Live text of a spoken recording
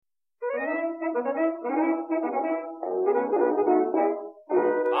Boys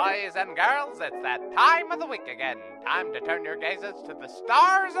and girls, it's that time of the week again. Time to turn your gazes to the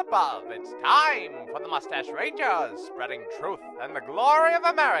stars above. It's time for the Mustache Rangers, spreading truth and the glory of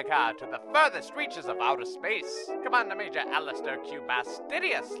America to the furthest reaches of outer space. Commander Major Alistair Q.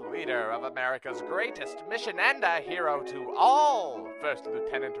 Bastidius, leader of America's greatest mission and a hero to all. First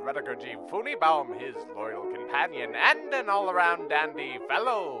Lieutenant Rediger G. Funibaum, his loyal companion and an all-around dandy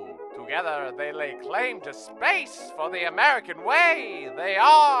fellow. Together, they lay claim to space for the American way. They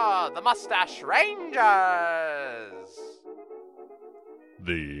are the Mustache Rangers.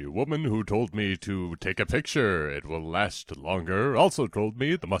 The woman who told me to take a picture, it will last longer, also told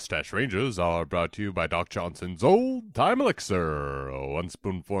me the Mustache Rangers are brought to you by Doc Johnson's Old Time Elixir. 1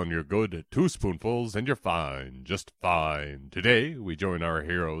 spoonful and you're good, 2 spoonfuls and you're fine, just fine. Today, we join our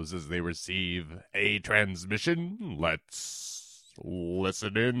heroes as they receive a transmission. Let's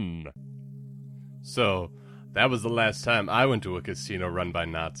listen in. So, that was the last time I went to a casino run by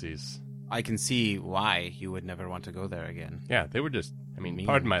Nazis. I can see why you would never want to go there again. Yeah, they were just, Mean.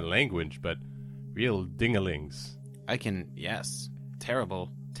 pardon my language, but real dingalings. Yes. Terrible.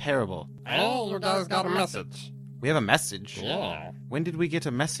 Terrible. Hey, you guys got a message. We have a message? Yeah. When did we get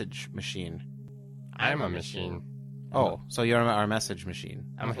a message machine? I'm a machine. Oh, so you're our message machine.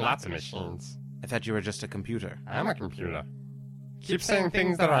 I'm lots of machines. I thought you were just a computer. I'm a computer. Keep saying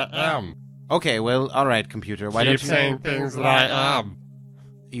things that I am. Okay, well, all right, computer. Why don't Keep you... saying things that I am.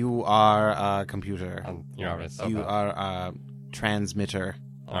 You are a computer. You already said You that. are a transmitter.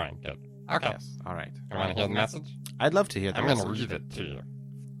 All right, good. Okay. Yes, all right. You want to hear the message? I'd love to hear the I'm message. going to read it to you.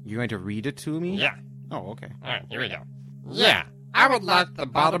 You're going to read it to me? Yeah. Oh, okay. All right, here we go. Yeah, I would like the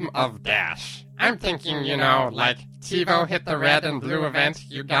bottom of dash. I'm thinking, like TiVo hit the red and blue event.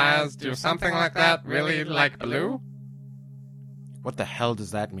 You guys do something like that? Really like blue? What the hell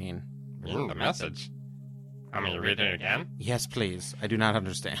does that mean? Mean the message. Want me to read it again? Yes, please. I do not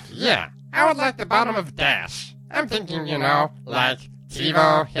understand. Yeah, I would like the bottom of dash. I'm thinking, like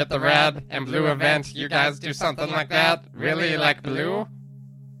TiVo hit the red and blue event. You guys do something like that? Really like blue?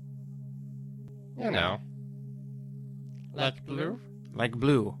 Like blue? Like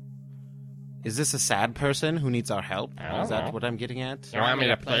blue. Is this a sad person who needs our help? I don't Is that know. what I'm getting at? You want me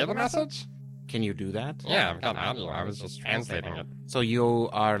to play the message? Can you do that? Yeah, I've got audio. I was just translating it. So you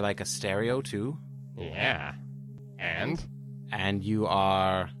are like a stereo too? Yeah. And? And you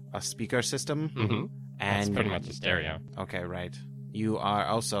are a speaker system? Mm-hmm. That's And pretty much a stereo. Okay, right. You are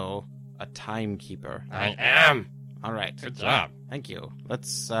also a timekeeper. I am. All right. Good job. Thank you.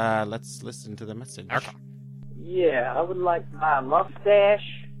 Let's listen to the message. Okay. Yeah, I would like my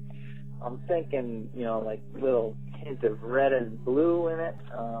mustache. I'm thinking, like little hint of red and blue in it.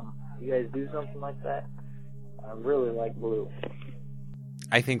 You guys do something like that? I really like blue.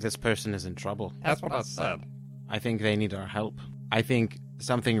 I think this person is in trouble. That's what I said. I think they need our help. I think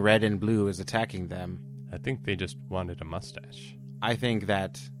something red and blue is attacking them. I think they just wanted a mustache. I think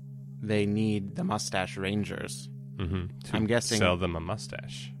that they need the Mustache Rangers. Mm-hmm. I'm guessing... sell them a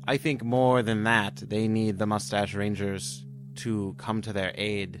mustache. I think more than that, they need the Mustache Rangers to come to their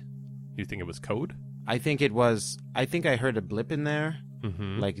aid. You think it was code? I think I heard a blip in there.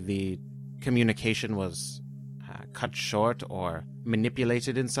 Mm-hmm. Like the communication was cut short or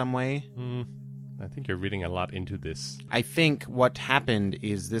manipulated in some way. I think you're reading a lot into this. I think what happened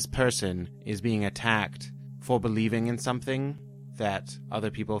is this person is being attacked for believing in something that other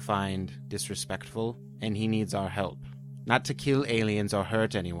people find disrespectful, and he needs our help. Not to kill aliens or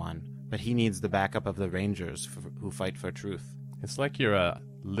hurt anyone, but he needs the backup of the Rangers who fight for truth. It's like you're a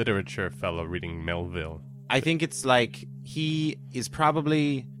literature fellow reading Melville. I think it's like he is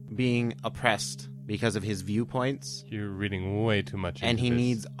probably being oppressed because of his viewpoints, You're reading way too much into and he this.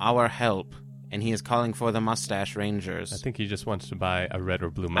 needs our help, and he is calling for the Mustache Rangers. I think he just wants to buy a red or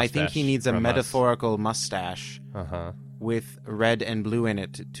blue mustache. I think he needs a from us. metaphorical mustache Uh-huh. with red and blue in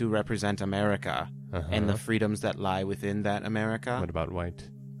it to represent America and the freedoms that lie within that America. What about white?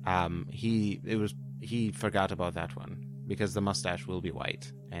 He forgot about that one because the mustache will be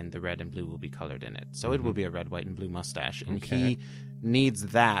white and the red and blue will be colored in it. So it will be a red, white, and blue mustache, and he needs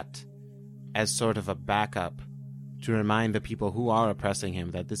that as sort of a backup to remind the people who are oppressing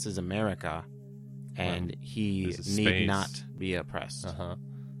him that this is America and he this is need space. not be oppressed. Uh-huh.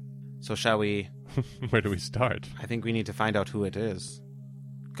 So shall we? Where do we start? I think we need to find out who it is.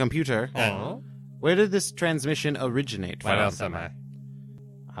 Computer, Oh? where did this transmission originate What from? else am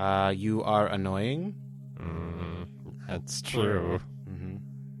I? You are annoying? That's true.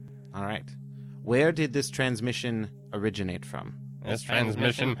 All right. Where did this transmission originate from? This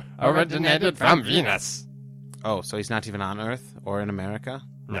transmission originated from Venus. Oh, so he's not even on Earth or in America?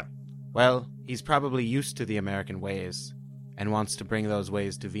 No. Well, he's probably used to the American ways and wants to bring those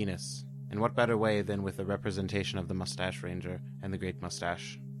ways to Venus. And what better way than with a representation of the Mustache Ranger and the Great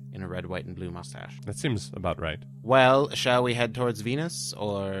Mustache in a red, white, and blue mustache? That seems about right. Well, shall we head towards Venus,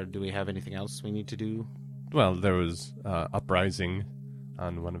 or do we have anything else we need to do? Well, there was uprising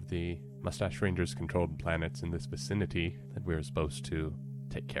on one of the Mustache Rangers controlled planets in this vicinity that we were supposed to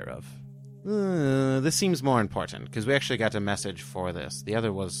take care of. This seems more important, because we actually got a message for this. The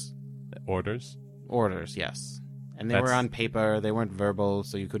other was... Orders? Orders, yes. And they were on paper, they weren't verbal,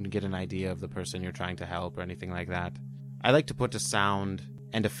 so you couldn't get an idea of the person you're trying to help or anything like that. I like to put a sound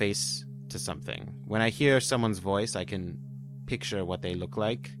and a face to something. When I hear someone's voice, I can picture what they look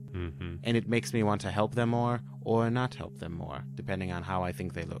like, and it makes me want to help them more or not help them more, depending on how I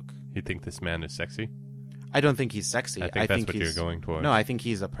think they look. You think this man is sexy? I don't think he's sexy. I think that's what you're going for. No, I think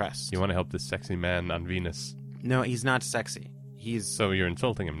he's oppressed. You want to help this sexy man on Venus? No, he's not sexy. So you're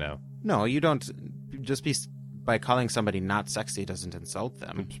insulting him now? No, you don't. Just by calling somebody not sexy doesn't insult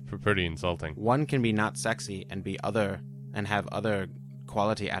them. It's pretty insulting. One can be not sexy and be other and have other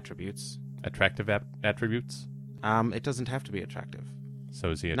quality attributes. Attractive attributes? It doesn't have to be attractive.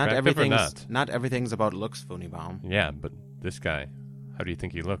 So is he attractive or not? Not everything's about looks, Funibaum. Yeah, but this guy, how do you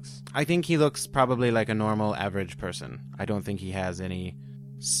think he looks? I think he looks probably like a normal, average person. I don't think he has any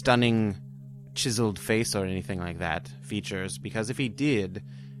stunning, chiseled face or anything like that, features, because if he did,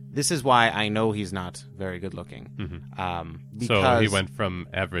 this is why I know he's not very good looking. Because so he went from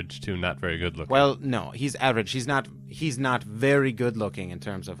average to not very good looking. Well, no, he's average. He's not very good looking in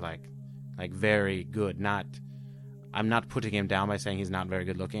terms of like very good. I'm not putting him down by saying he's not very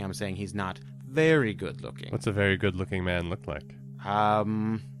good looking. I'm saying he's not very good looking. What's a very good looking man look like? I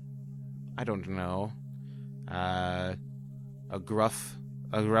don't know. A gruff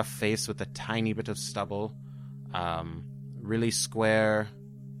face with a tiny bit of stubble. Really square,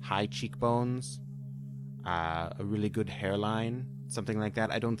 high cheekbones. A really good hairline. Something like that.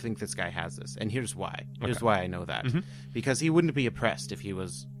 I don't think this guy has this. And here's why. Here's why I know that. Because he wouldn't be oppressed if he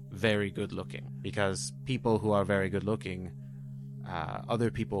was very good looking. Because people who are very good looking, other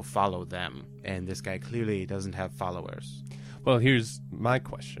people follow them. And this guy clearly doesn't have followers. Well, here's my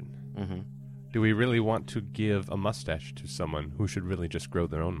question. Do we really want to give a mustache to someone who should really just grow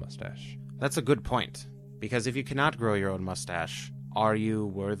their own mustache? That's a good point. Because if you cannot grow your own mustache, are you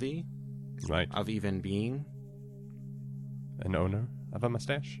worthy of even being an owner of a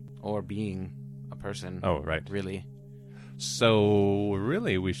mustache? Or being a person? Oh, right. Really? So,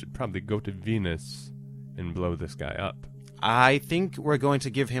 really, we should probably go to Venus and blow this guy up. I think we're going to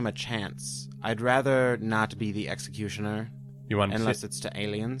give him a chance. I'd rather not be the executioner. Unless it's to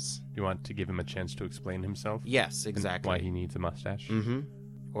aliens. You want to give him a chance to explain himself? Yes, exactly. Why he needs a mustache?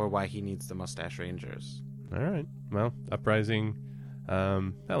 Or why he needs the Mustache Rangers. All right. Well, uprising,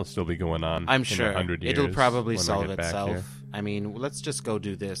 that'll still be going on. I'm sure. In 100 years. It'll probably solve itself. I mean, let's just go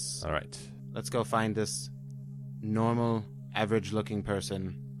do this. All right. Let's go find this normal, average-looking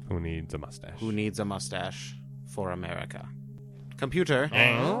person who needs a mustache. Who needs a mustache for America. Computer.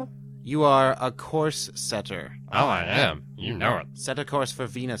 You are a course setter. Oh, I am. You know it. Set a course for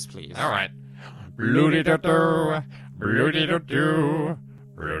Venus, please. All right. Bloody-do-do, bloody-do-do,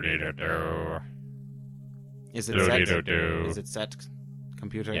 bloody-do-do. Is it set? Is it set,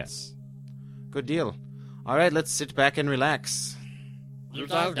 computer? Yes. Good deal. All right, let's sit back and relax. You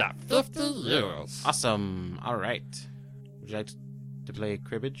guys got 50 years. Awesome. All right. Would you like to play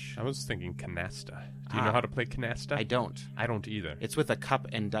cribbage? I was thinking canasta. Do you know how to play canasta? I don't. I don't either. It's with a cup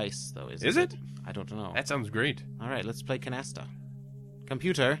and dice, though, isn't it? Is it? I don't know. That sounds great. All right, let's play canasta.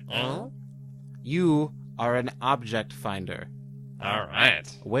 Computer, you are an object finder. All right.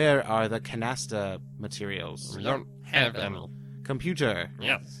 Where are the canasta materials? We don't have any. Computer,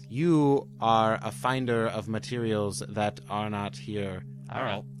 yes. You are a finder of materials that are not here. All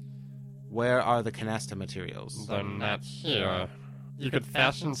right. Where are the canasta materials? They're not here. You could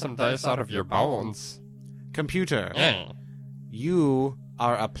fashion some dice out of your bones. Computer, you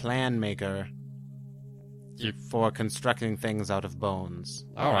are a plan maker for constructing things out of bones.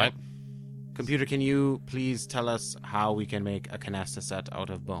 All right. Computer, can you please tell us how we can make a canasta set out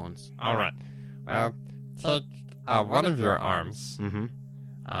of bones? All right. Well, take one of your arms,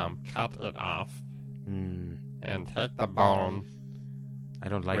 cut it off, and take the bone. I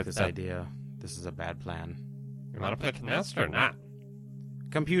don't like this idea. This is a bad plan. You want to play canasta or not?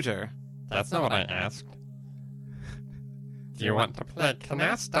 Computer. That's not what I asked. Do you want to play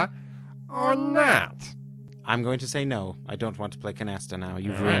canasta or not? I'm going to say no. I don't want to play canasta now.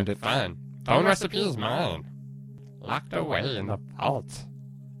 You've ruined it. Fine. Bone recipe is mine. Locked away in the vault.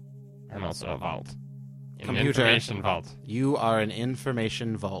 I'm also a vault. In Computer. Information vault. You are an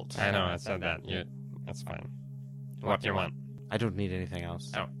information vault. I know, I said that. That's fine. What do you want? I don't need anything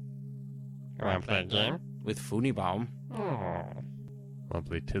else. Oh. You want to play a game? With Funibaum. Oh. Want to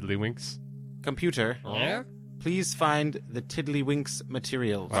play Tiddlywinks? Computer, Yeah? please find the Tiddlywinks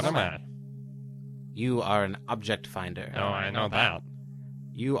materials. What am I? You are an object finder. Oh, I know that.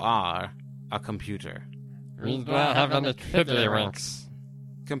 You are a computer. We don't have any tiddlywinks.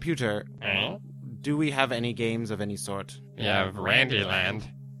 Computer, Eh? do we have any games of any sort? We have Randyland.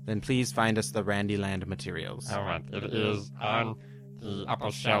 Then please find us the Randyland materials. Alright, it is on the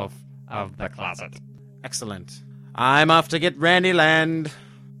upper shelf of the closet. Excellent. I'm off to get Randyland.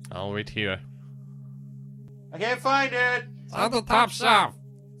 I'll wait here. I can't find it. It's on the top shelf.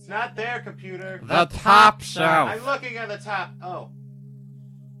 It's not there, computer. The top shelf. looking at the top. Oh.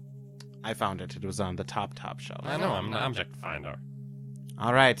 I found it. It was on the top shelf. I know, I'm an object finder.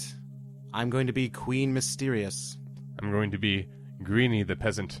 All right. I'm going to be Queen Mysterious. I'm going to be Greenie the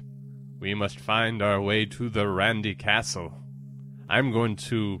peasant. We must find our way to the Randy Castle. I'm going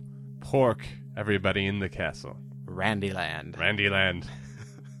to pork everybody in the castle. Randyland. Randyland.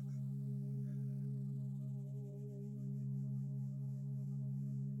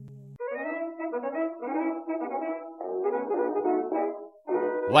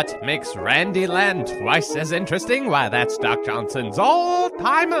 What makes Randyland twice as interesting? Why, that's Doc Johnson's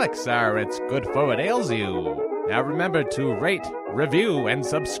old-time elixir. It's good for what ails you. Now remember to rate, review, and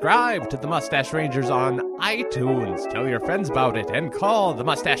subscribe to the Mustache Rangers on iTunes. Tell your friends about it and call the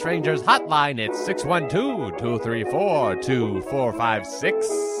Mustache Rangers hotline at 612-234-2456.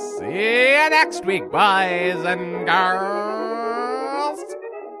 See you next week, boys and girls.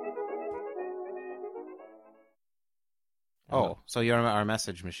 Oh, so you're our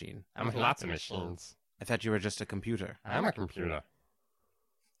message machine. I'm lots of machines. I thought you were just a computer. I'm a computer.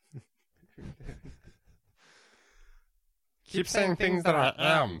 Keep saying things that I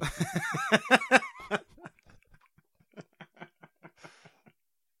am.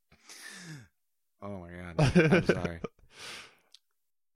 Oh my god. I'm sorry.